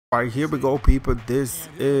Alright, here we go, people. This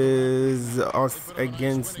is us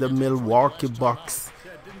against the Milwaukee Bucks.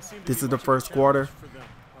 This is the first quarter.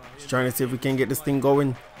 Just trying to see if we can get this thing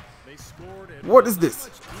going. What is this?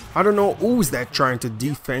 I don't know who's that trying to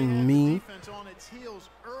defend me.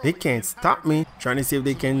 They can't stop me. Trying to see if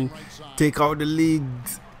they can take out the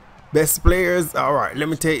league's best players. Alright, let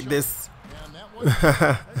me take this.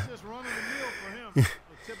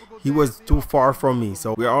 He was too far from me,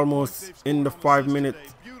 so we're almost in the 5 minutes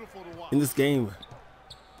in this game.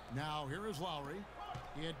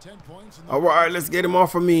 Alright, let's get him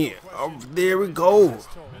off of me. Oh, there we go.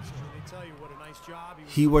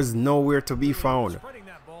 He was nowhere to be found.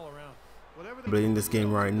 In this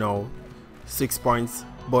game right now, 6 points,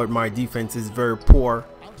 but my defense is very poor.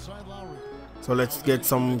 So let's get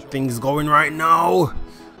some things going right now.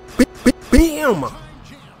 Bam!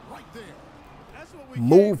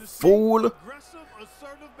 Move, fool.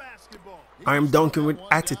 I'm dunking with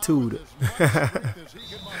attitude.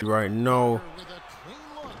 Right now,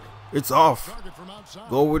 it's off.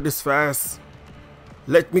 Go with this fast.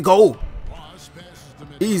 Let me go.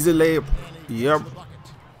 Easy layup. Yep.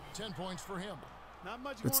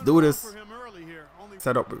 Let's do this.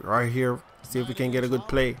 Set up right here. See if we can get a good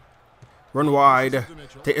play. Run wide.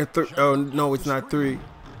 Take a oh no, it's not 3.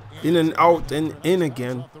 In and out and in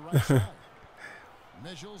again.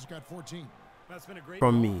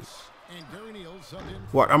 From me.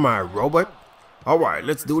 What, am I a robot? Alright,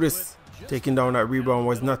 let's do this. Taking down that rebound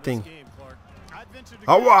was nothing.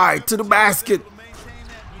 Alright, to the basket.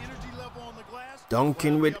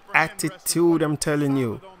 Dunking with attitude, I'm telling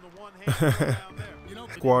you.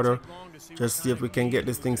 Quarter. Just see if we can get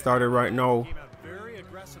this thing started right now.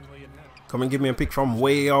 Come and give me a pick from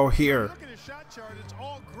way out here.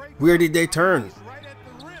 Where did they turn?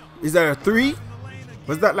 Is that a 3?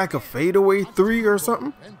 Was that like a fadeaway 3 or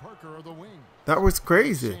something? That was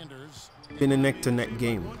crazy. In a neck-to-neck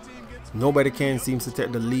game. Nobody can seems to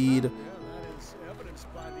take the lead.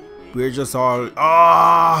 We're just all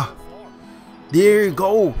there you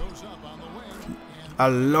go. I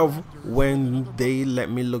love when they let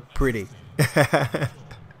me look pretty.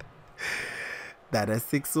 That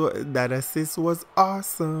assist was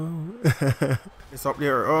awesome. It's up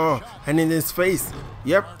there. Oh, and in his face.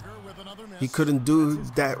 Yep. He couldn't do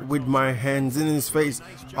that with my hands in his face.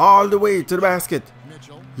 All the way to the basket.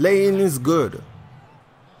 Laying is good.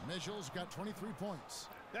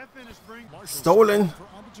 Stolen.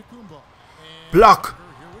 Block.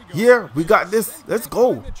 Here, we got this. Let's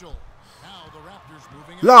go.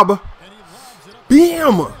 Lob.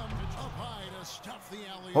 Bam.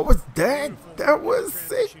 What was that? That was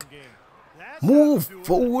sick. Move,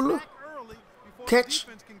 fool. Catch.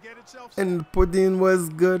 And put in was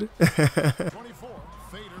good.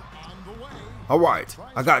 Alright,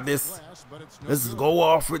 I got this. Let's go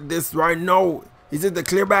off with this right now. Is it the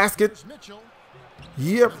clear basket?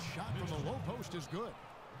 Yep.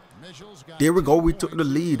 There we go, we took the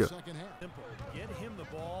lead.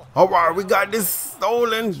 Alright, we got this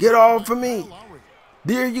stolen. Get off of me.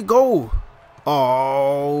 There you go.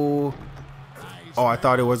 Oh, I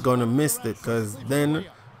thought it was gonna miss it, because then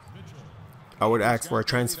I would ask for a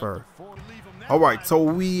transfer. Alright, so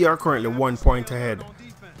we are currently 1 point ahead.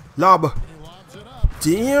 Lob.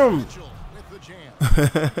 Damn.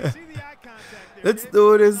 Let's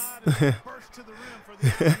do this.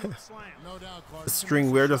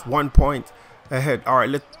 String, we're just 1 point ahead. Alright,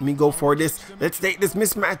 let me go for this. Let's take this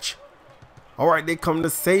mismatch. Alright, they come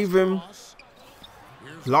to save him.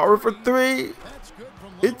 Lowry for 3.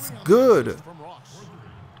 It's good.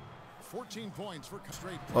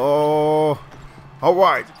 Oh,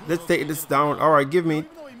 alright, let's take this down. Alright,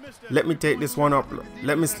 let me take this one up.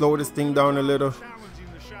 Let me slow this thing down a little.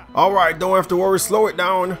 Alright, don't have to worry, slow it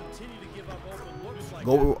down.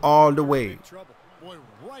 Go all the way.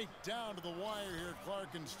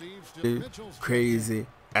 Crazy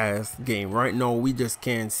ass game. Right now, we just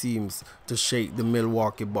can't seem to shake the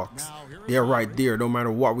Milwaukee Bucks. They're right there. No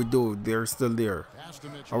matter what we do, they're still there.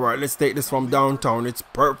 Alright, let's take this from downtown. It's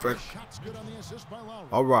perfect.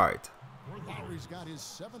 Alright.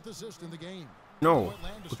 No,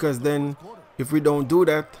 because then if we don't do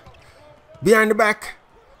that, behind the back.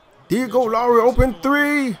 There you go, Lowry, open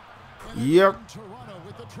 3. Yep.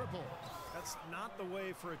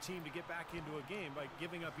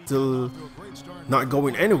 Still not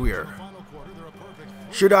going anywhere.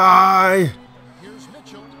 Should I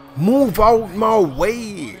move out my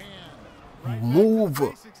way? Move,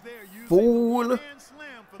 fool.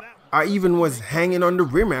 I even was hanging on the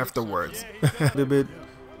rim afterwards. A little bit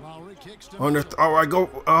on the alright, go.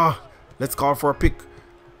 Let's call for a pick.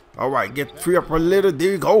 Alright, get free up a little.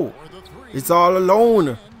 There you go. It's all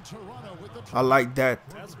alone. I like that.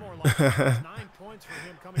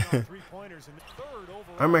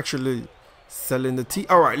 I'm actually selling the T.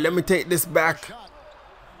 All right, let me take this back.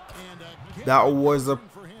 That was a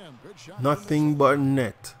nothing but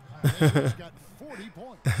net.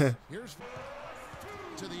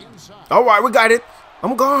 All right, we got it.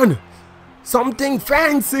 I'm gone. Something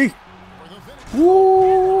fancy.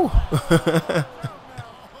 Woo!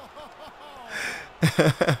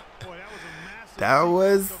 That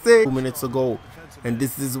was sick. 2 minutes ago, and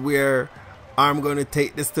this is where I'm gonna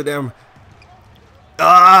take this to them.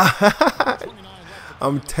 I'm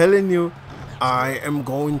telling you, I am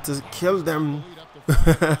going to kill them.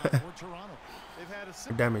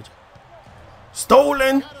 Damage.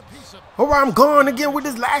 Stolen. Oh, I'm gone again with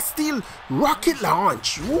this last steal. Rocket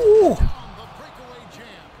launch. Woo.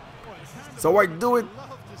 So I do it.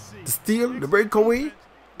 The steal, the breakaway,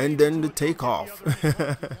 and then the takeoff.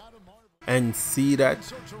 And see that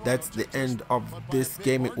that's the end of this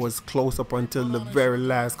game. It was close up until the very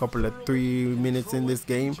last couple of 3 minutes in this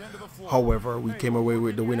game. However, we came away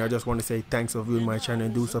with the win. I just want to say thanks for viewing my channel.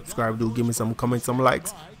 Do subscribe, do give me some comments, some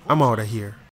likes. I'm out of here.